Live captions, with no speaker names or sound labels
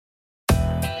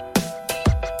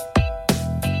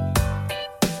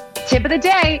Tip of the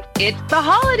day, it's the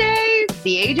holidays.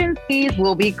 The agencies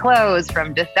will be closed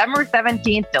from December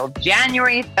 17th till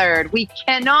January 3rd. We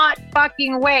cannot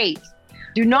fucking wait.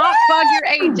 Do not bug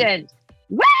your agent.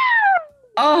 Woo!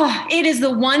 Oh, it is the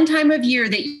one time of year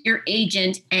that your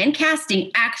agent and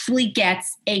casting actually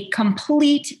gets a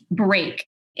complete break.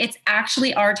 It's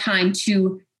actually our time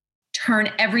to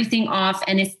turn everything off.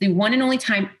 And it's the one and only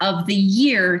time of the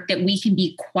year that we can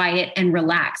be quiet and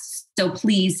relaxed. So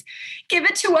please give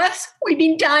it to us. We've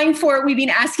been dying for it. We've been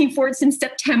asking for it since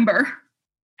September.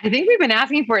 I think we've been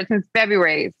asking for it since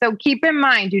February. So keep in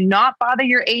mind, do not bother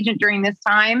your agent during this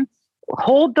time.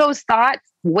 Hold those thoughts.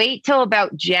 Wait till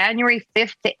about January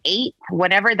 5th to 8th,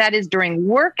 whatever that is during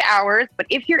work hours. But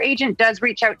if your agent does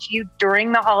reach out to you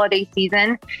during the holiday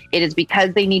season, it is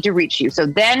because they need to reach you. So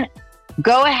then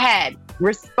go ahead,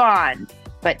 respond.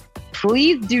 But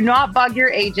please do not bug your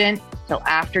agent till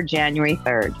after January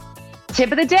 3rd.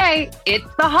 Tip of the day, it's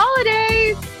the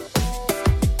holidays.